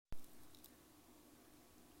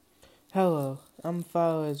Hello, I'm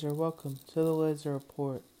File Laser. Welcome to the Laser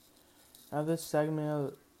Report. Now, this segment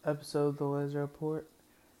of episode of the Laser Report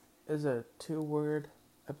is a two-word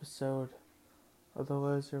episode of the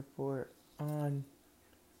Laser Report on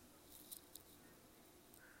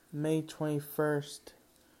May 21st,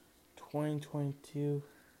 2022,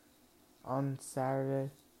 on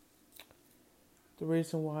Saturday. The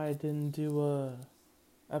reason why I didn't do a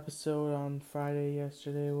episode on Friday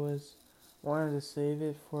yesterday was I wanted to save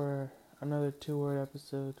it for another two-word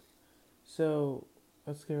episode. So,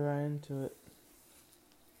 let's get right into it.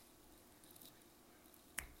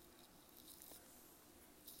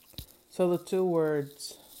 So the two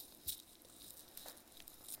words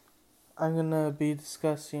I'm gonna be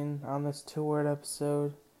discussing on this two-word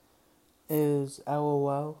episode is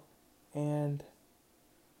LOL and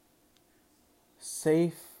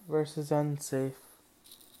safe versus unsafe.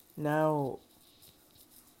 Now,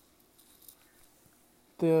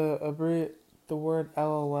 the word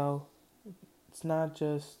LOL, it's not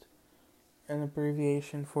just an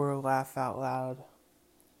abbreviation for laugh out loud.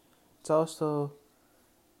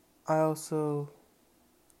 I also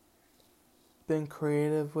been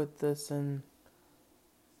creative with this, and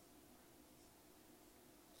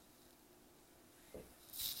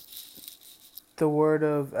the word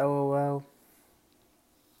of LOL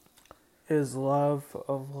is love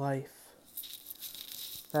of life.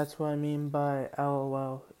 That's what I mean by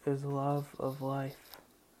LOL, is love of life.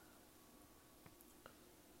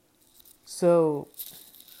 So,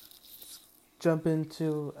 jump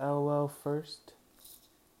into LOL first.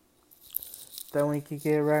 Then we could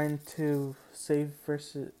get right into safe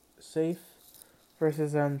versus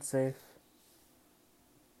unsafe.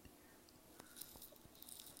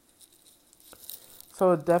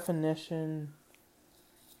 So a definition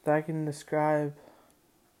that can describe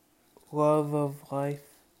love of life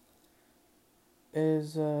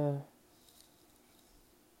is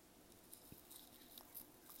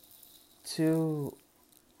to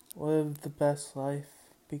live the best life,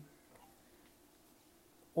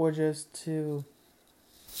 or just to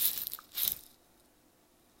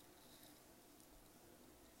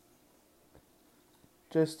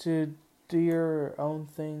do your own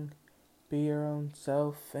thing, be your own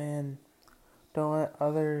self, and don't let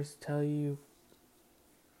others tell you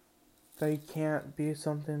that you can't be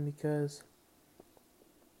something, because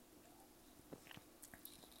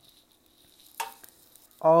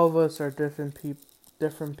all of us are different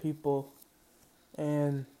people,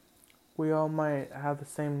 and we all might have the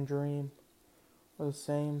same dream or the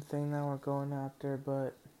same thing that we're going after,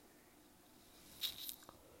 but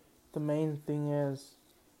the main thing is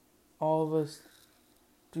all of us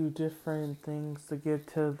do different things to get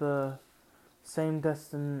to the same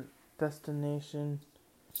destination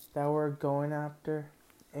that we're going after.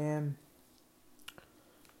 And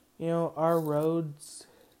our roads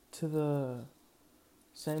to the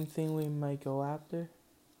same thing we might go after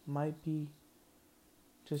might be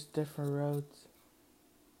just different roads,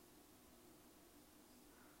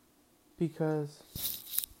 because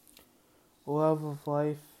love of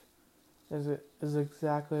life is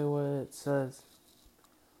exactly what it says.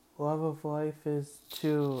 Love of life is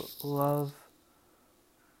to love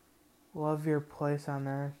your place on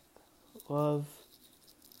earth. Love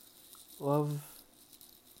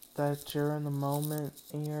that you're in the moment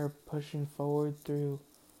and you're pushing forward through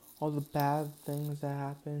all the bad things that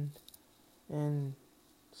happened, and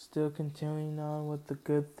still continuing on with the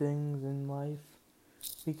good things in life,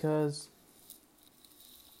 because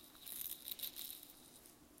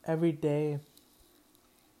every day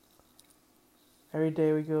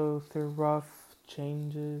we go through rough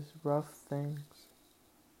changes, rough things,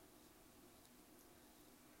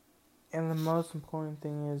 and the most important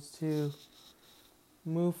thing is to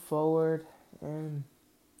move forward and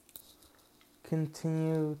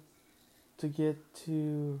continue to get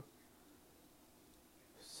to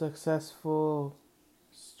successful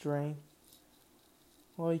strength.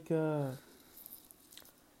 Like, you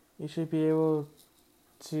should be able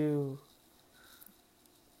to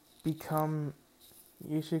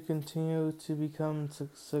you should continue to become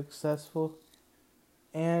successful,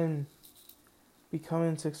 and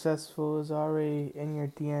becoming successful is already in your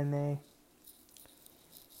DNA.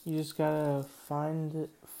 You just gotta find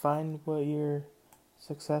what you're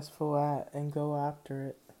successful at and go after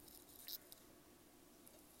it.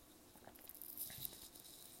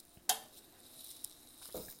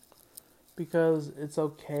 Because it's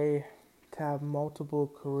okay to have multiple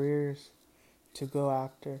careers to go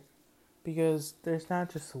after. Because there's not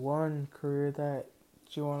just one career that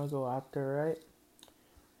you want to go after, right?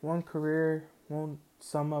 One career won't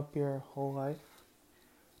sum up your whole life.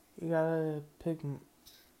 You gotta pick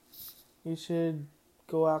You should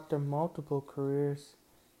go after multiple careers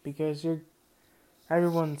because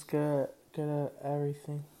everyone's good at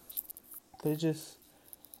everything. They just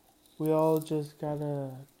we all just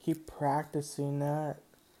gotta keep practicing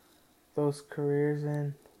those careers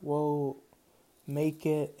and we'll make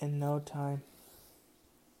it in no time.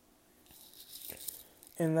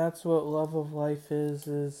 And that's what love of life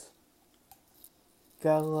is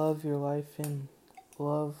gotta love your life and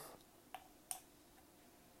love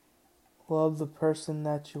the person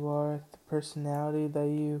that you are, the personality that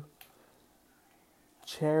you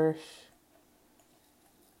cherish,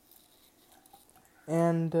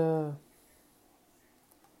 and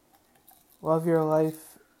love your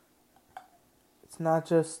life. It's not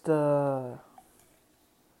just a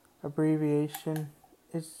abbreviation.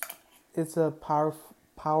 It's a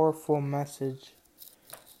powerful message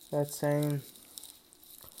that's saying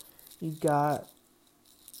you got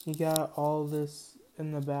all this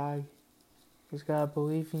in the bag. You just gotta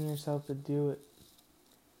believe in yourself to do it.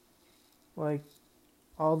 Like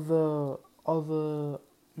all the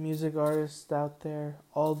music artists out there,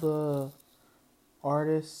 all the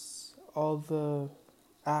artists, all the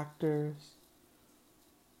actors,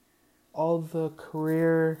 all the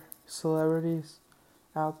career celebrities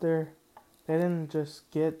out there, they didn't just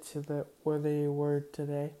get to where they were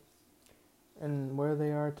today and where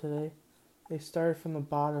they are today. They started from the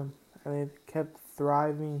bottom and they kept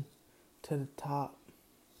thriving to the top.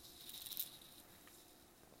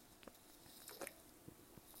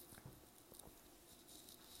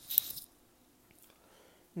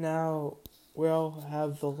 Now we all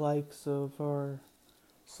have the likes of our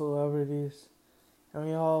celebrities and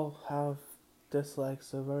we all have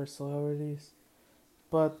dislikes of our celebrities.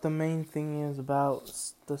 But the main thing is about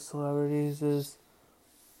the celebrities is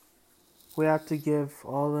we have to give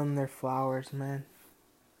all of them their flowers, man.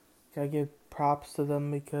 Gotta give props to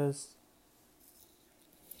them because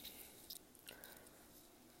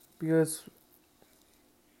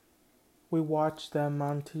we watch them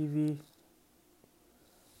on TV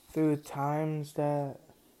through the times that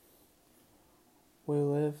we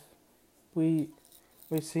live. We've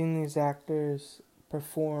seen these actors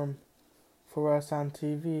perform for us on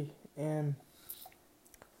TV, and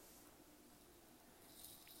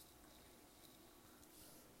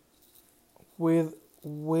whether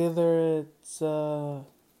it's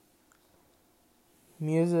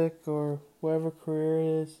music or whatever career it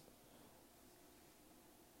is,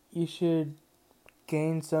 you should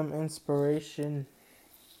gain some inspiration.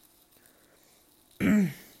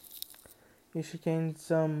 You should gain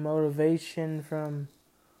some motivation from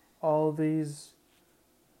all these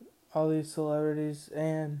celebrities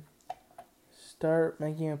and start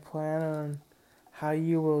making a plan on how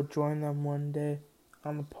you will join them one day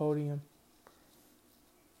on the podium.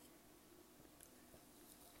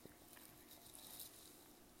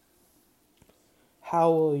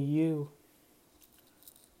 How will you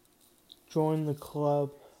join the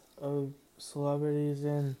club of celebrities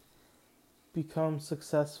and become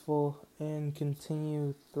successful and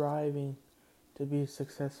continue thriving to be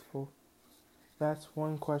successful? That's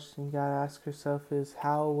one question you gotta ask yourself is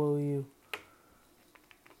how will you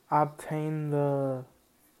obtain the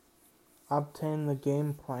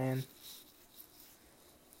game plan?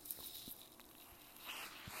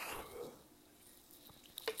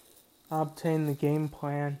 Obtain the game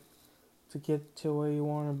plan to get to where you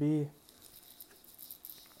want to be.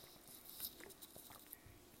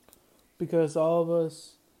 Because all of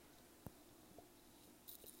us,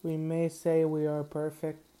 we may say we are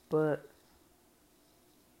perfect, but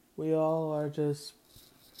we all are just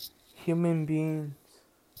human beings.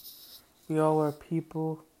 We all are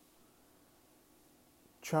people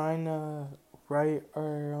trying to write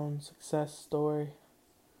our own success story,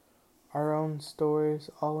 our own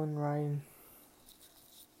stories, all in writing.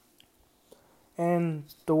 And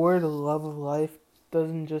the word love of life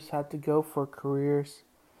doesn't just have to go for careers.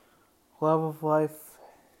 Love of life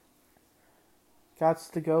got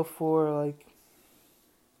to go for, like,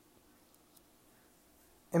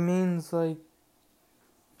 it means, like,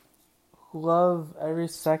 love every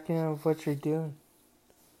second of what you're doing.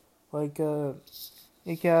 Like, you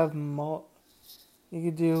could have you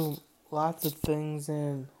could do lots of things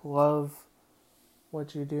and love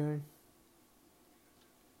what you're doing.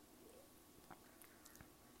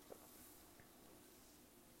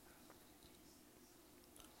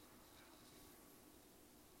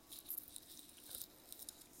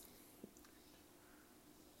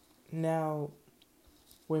 Now,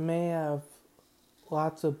 we may have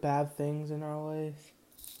lots of bad things in our life.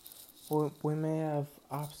 We may have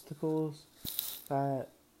obstacles that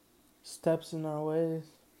steps in our ways,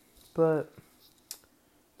 but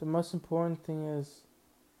the most important thing is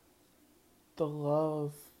the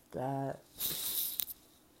love that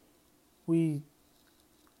we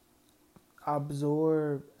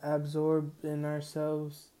absorb in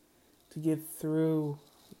ourselves to get through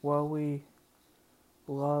what we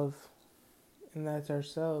love, and that's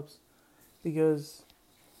ourselves. Because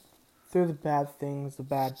through the bad things, the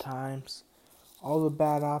bad times, all the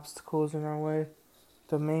bad obstacles in our way,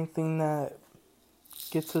 the main thing that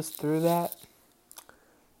gets us through that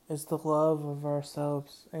is the love of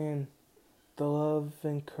ourselves and the love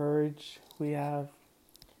and courage we have.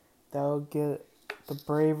 That'll get the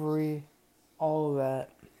bravery, all of that.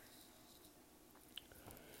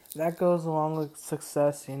 That goes along with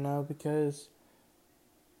success, because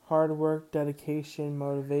hard work, dedication,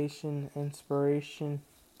 motivation, inspiration,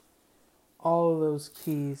 all of those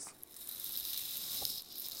keys.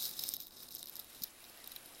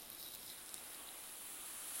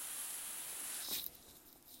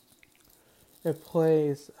 It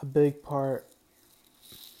plays a big part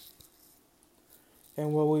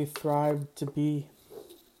in what we thrive to be.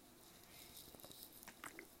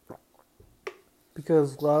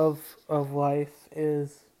 Because love of life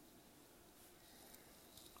is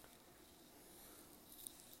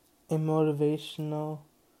a motivational,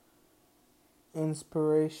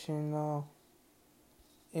 inspirational,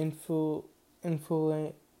 influential.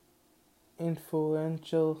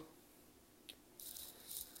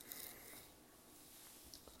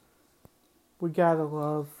 We gotta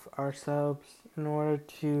love ourselves in order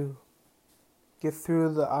to get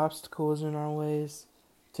through the obstacles in our ways,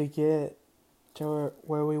 to get to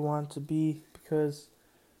where we want to be. Because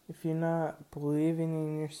if you're not believing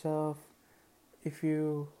in yourself, if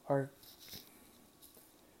you're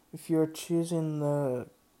choosing to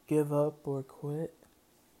give up or quit,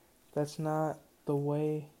 that's not the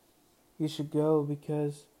way you should go,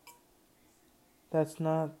 because that's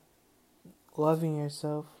not loving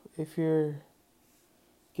yourself. If you're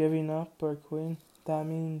giving up or quitting, that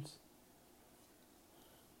means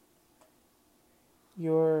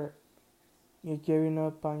you're giving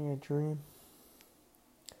up on your dream.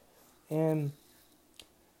 And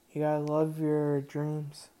you gotta love your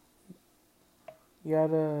dreams.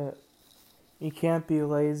 You can't be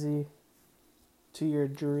lazy to your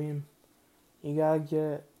dream. You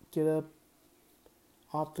gotta get up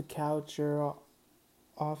off the couch or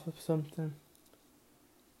off of something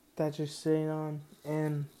that you're sitting on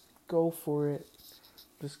and go for it.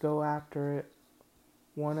 Just go after it,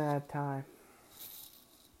 one at a time.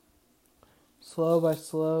 Slow by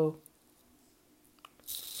slow.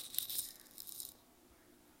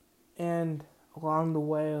 And along the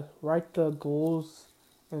way, write the goals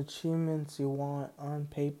and achievements you want on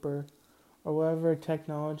paper or whatever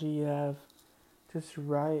technology you have. Just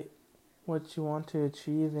write what you want to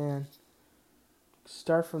achieve and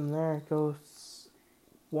start from there. Go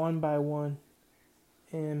one by one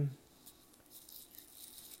and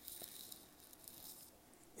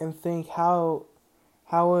think how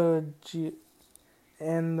would you.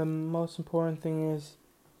 And the most important thing is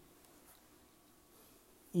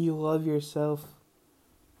you love yourself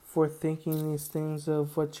for thinking these things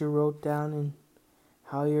of what you wrote down and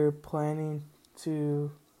how you're planning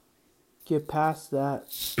to get past that.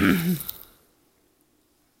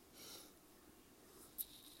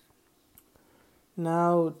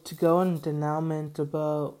 Now, to go in denouement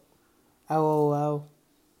about LOL,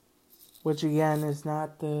 which again is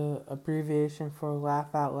not the abbreviation for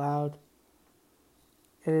laugh out loud.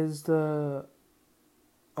 It is the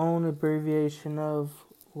own abbreviation of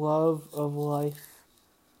love of life.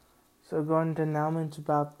 So going denouement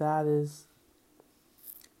about that is,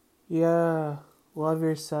 love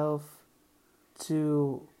yourself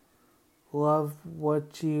to love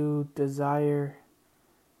what you desire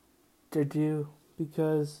to do,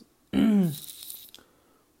 because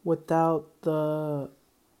without the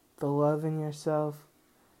love in yourself,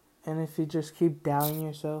 and if you just keep doubting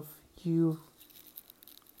yourself, you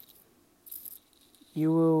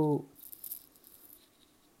will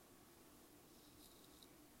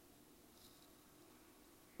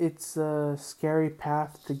it's a scary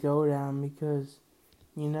path to go down, because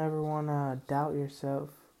you never want to doubt yourself.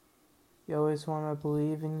 You always want to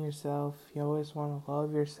believe in yourself. You always want to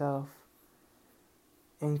love yourself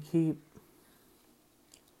and keep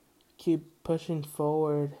pushing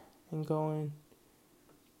forward and going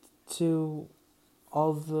to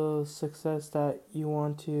all the success that you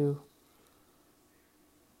want to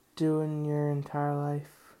do in your entire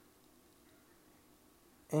life.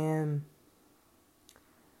 And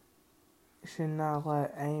you should not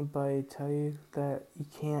let anybody tell you that you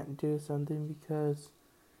can't do something, because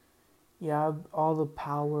you have all the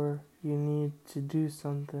power you need to do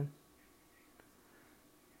something.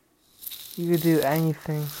 You could do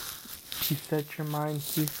anything you set your mind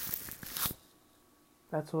to.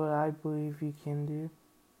 That's what I believe you can do.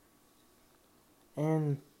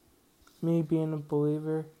 And me being a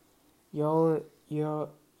believer, you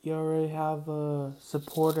already have a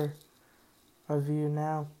supporter of you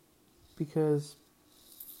now, because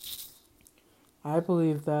I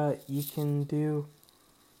believe that you can do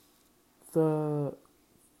the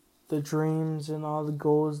dreams and all the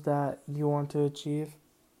goals that you want to achieve.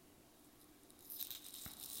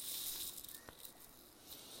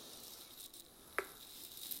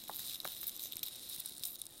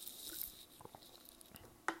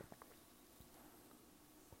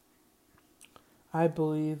 I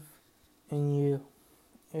believe in you,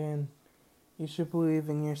 and you should believe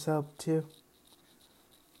in yourself too,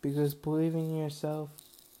 because believing in yourself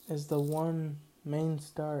is the one main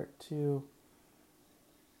start to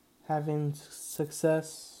having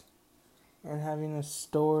success and having a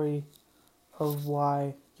story of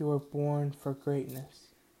why you were born for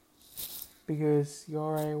greatness. Because you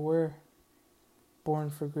already were born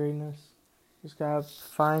for greatness. You just gotta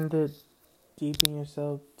find it deep in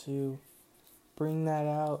yourself to bring that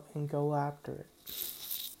out and go after it.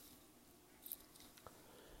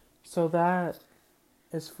 So that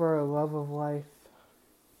is for a love of life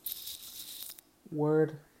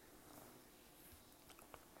word.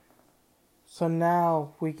 So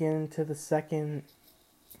now we get into the second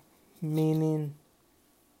meaning.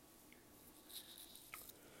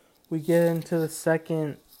 We get into the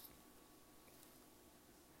second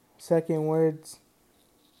words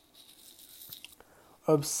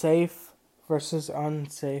of safe versus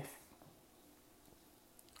unsafe.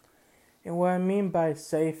 And what I mean by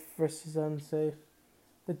safe versus unsafe,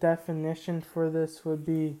 the definition for this would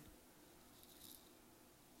be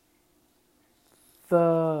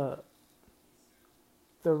the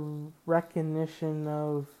recognition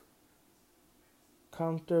of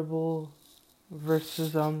comfortable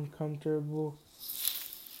versus uncomfortable,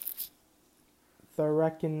 the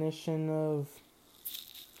recognition of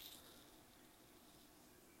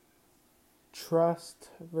trust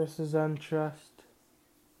versus untrust,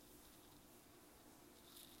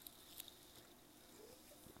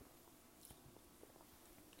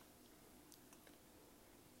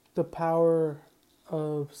 the power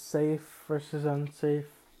of safe versus unsafe.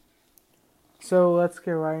 So let's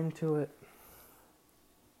get right into it.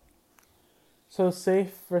 So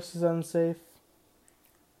safe versus unsafe,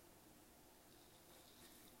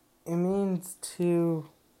 it means to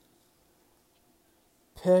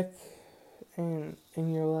pick in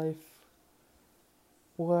your life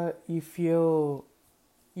what you feel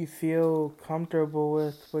comfortable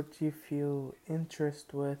with, what you feel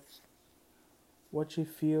interest with, what you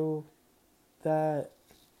feel that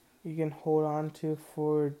you can hold on to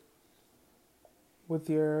with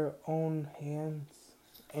your own hands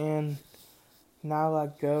and not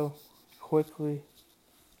let go quickly.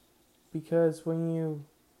 Because when you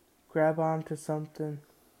grab onto something,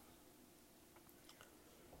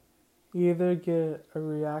 you either get a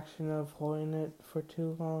reaction of holding it for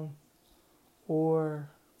too long, or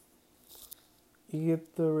you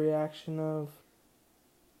get the reaction of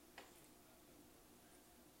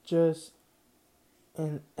just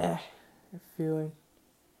an feeling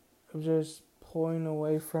of just pulling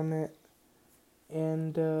away from it.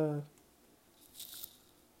 And we're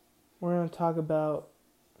gonna talk about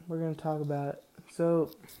it.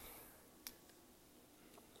 So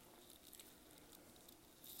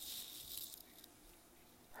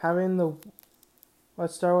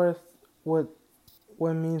let's start with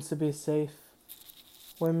what it means to be safe.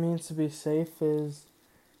 What it means to be safe is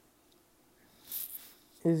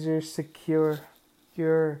you're secure.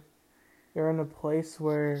 You're in a place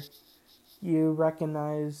where you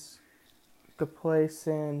recognize the place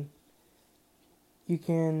and you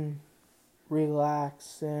can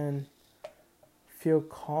relax and feel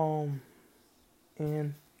calm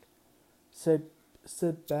and sit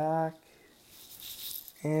back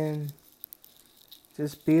and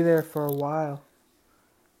just be there for a while.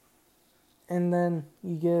 And then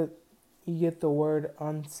you get the word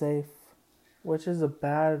unsafe, which is a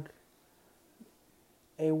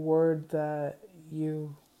word that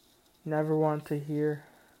you never want to hear,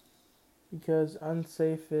 because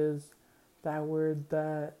unsafe is that word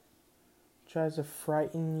that tries to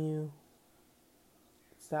frighten you.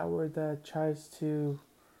 It's that word that tries to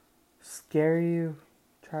scare you,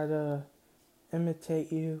 try to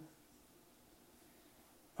imitate you.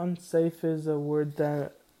 Unsafe is a word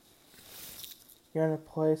that you're in a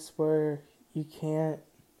place where you can't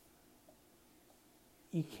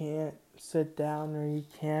sit down, or you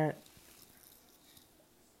can't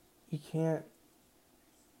you can't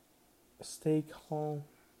stay calm,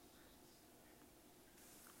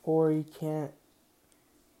 or you can't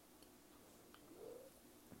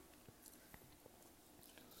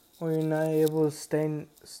or you're not able to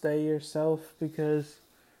stay yourself because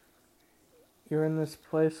you're in this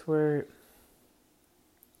place where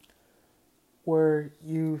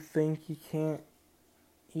you think you can't,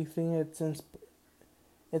 you think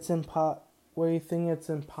where you think it's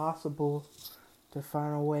impossible to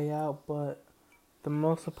find a way out. But the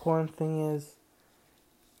most important thing is,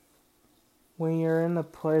 when you're in a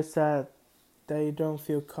place that you don't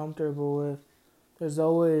feel comfortable with, there's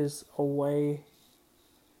always a way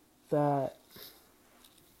that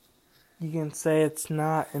you can say it's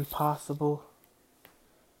not impossible.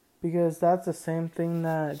 Because that's the same thing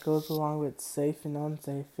that goes along with safe and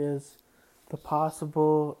unsafe, is the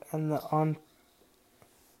possible and the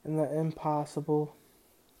impossible.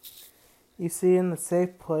 You see, in the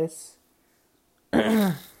safe place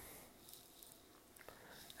and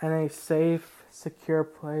a safe, secure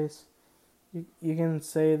place, you can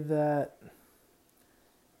say that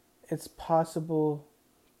it's possible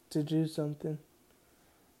to do something.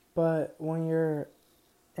 But when you're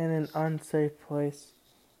in an unsafe place,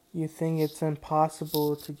 you think it's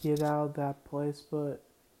impossible to get out of that place. But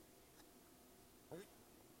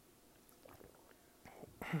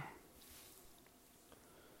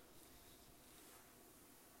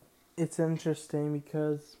it's interesting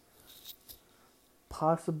because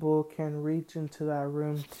possible can reach into that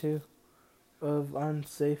room too, of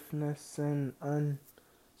unsafeness and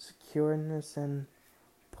unsecureness, and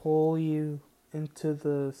pull you into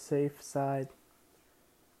the safe side.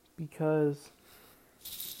 Because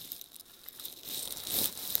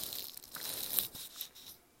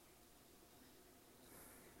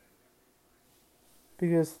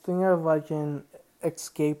think of like an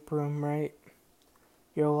escape room, right?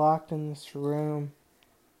 You're locked in this room,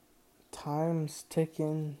 time's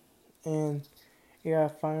ticking, and you gotta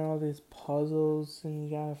find all these puzzles, and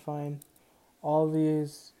you gotta find all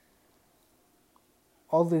these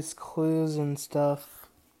clues and stuff.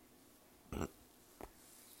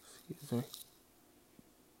 Excuse me.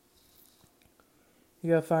 You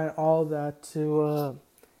gotta find all that to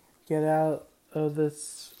get out of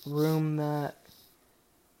this room that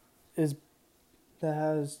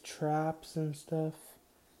has traps and stuff.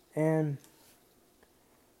 And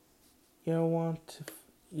you don't want to,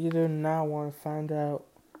 you do not want to find out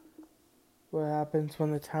what happens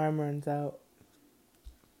when the time runs out.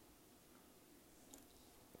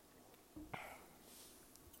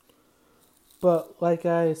 But like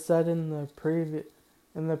I said in the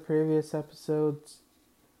previous episodes,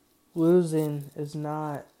 losing is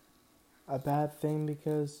not a bad thing,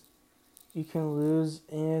 because you can lose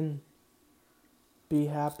and be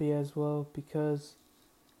happy as well, because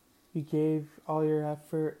you gave all your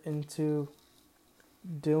effort into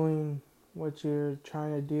doing what you're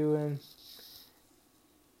trying to do, and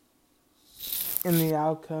in the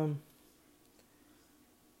outcome,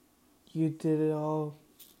 you did it all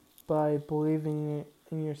by believing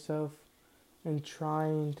in yourself and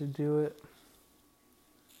trying to do it.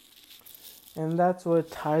 And that's what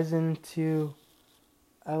ties into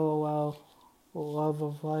LOL, love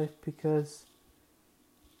of life, because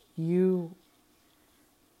you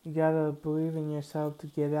gotta believe in yourself to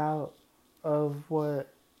get out of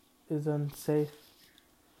what is unsafe.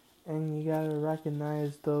 And you gotta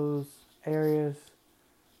recognize those areas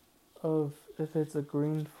of, if it's a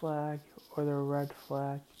green flag or the red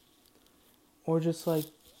flag. Or just like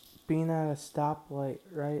being at a stoplight,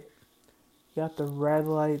 right? You got the red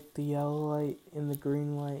light, the yellow light, and the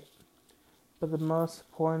green light. But the most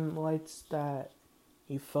important lights that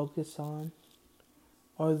you focus on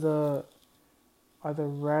are the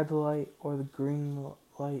red light or the green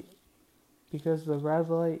light. Because the red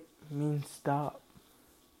light means stop,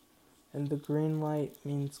 and the green light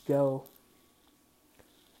means go.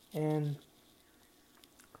 And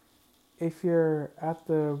if you're at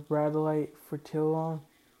the red light for too long,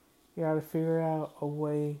 you gotta figure out a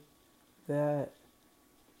way that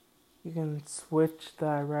you can switch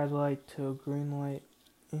that red light to a green light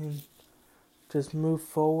and just move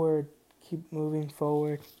forward, keep moving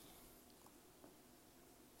forward.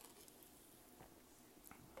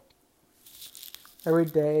 Every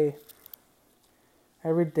day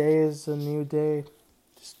is a new day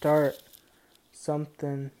to start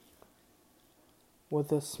something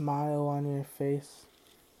with a smile on your face.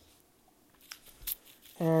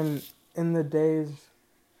 And in the days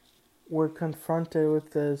we're confronted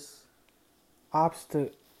with these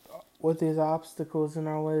obstacles in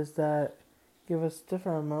our ways that give us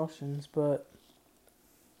different emotions, but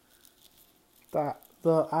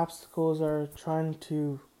the obstacles are trying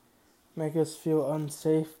to make us feel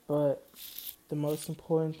unsafe, but the most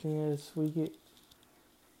important thing is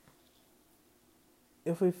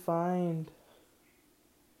if we find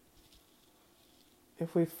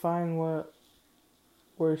what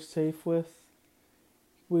we're safe with,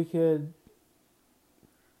 we could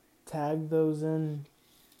tag those in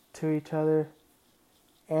to each other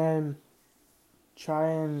and try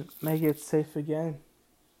and make it safe again.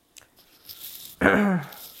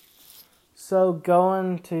 So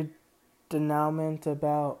going to denouement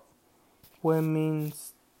about what it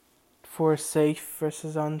means for safe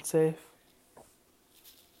versus unsafe.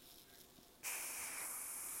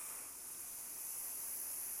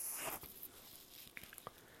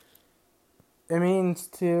 It means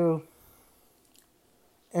to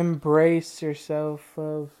embrace yourself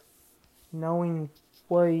of knowing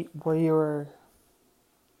what you are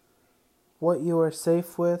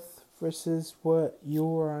safe with versus what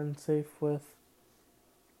you are unsafe with.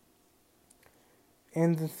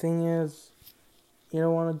 And the thing is, you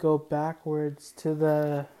don't want to go backwards to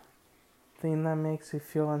the thing that makes you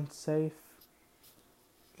feel unsafe.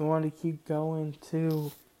 You want to keep going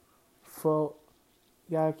you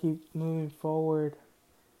gotta keep moving forward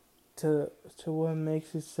to what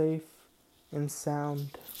makes you safe and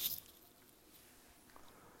sound.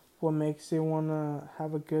 What makes you want to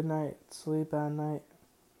have a good night's sleep at night.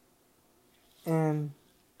 And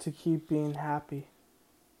to keep being happy.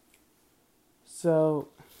 So,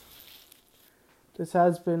 this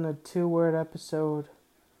has been a 2-word episode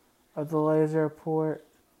of the Laser Report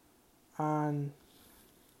on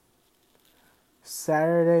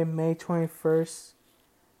Saturday, May 21st.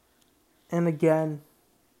 And again,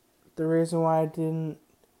 the reason why I didn't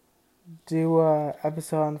do an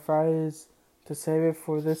episode on Friday is to save it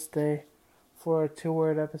for this day for a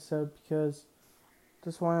 2-word episode, because I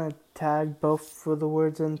just want to tag both of the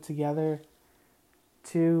words in together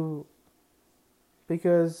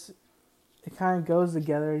because it kind of goes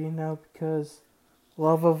together, because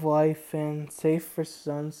love of life and safe versus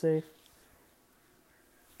unsafe,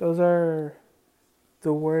 those are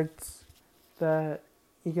the words that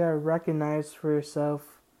you gotta recognize for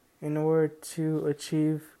yourself in order to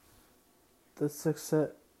achieve the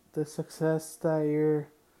success that you're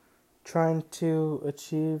trying to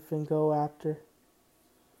achieve and go after.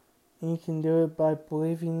 And you can do it by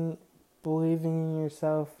believing in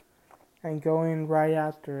yourself and going right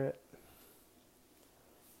after it,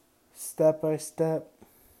 step by step,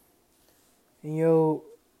 and you'll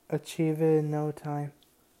achieve it in no time.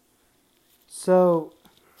 So,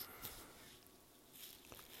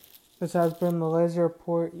 this has been the Laser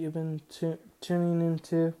Report you've been tuning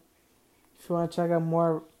into. If you want to check out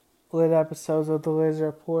more lit episodes of the Laser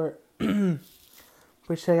Report,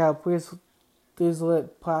 please check out these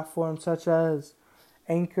lit platforms such as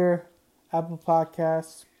Anchor, Apple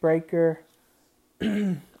Podcasts, Breaker,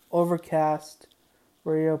 Overcast,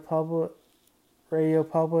 Radio Public,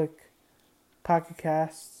 Pocket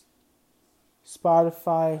Casts,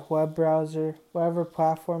 Spotify, web browser, whatever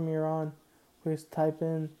platform you're on. Please type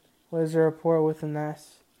in Laser Report with an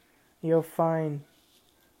S. You'll find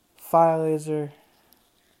File Laser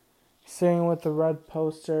sitting with the red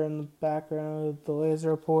poster in the background of the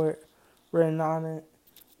Laser Report written on it,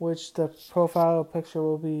 which the profile picture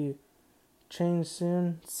will be changed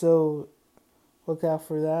soon, so look out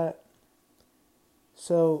for that.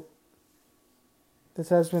 So, this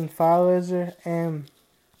has been File Laser, and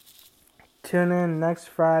tune in next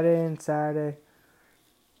Friday and Saturday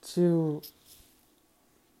to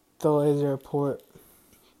the Laser Report.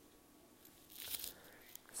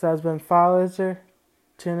 This has been File Laser.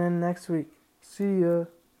 Tune in next week. See ya.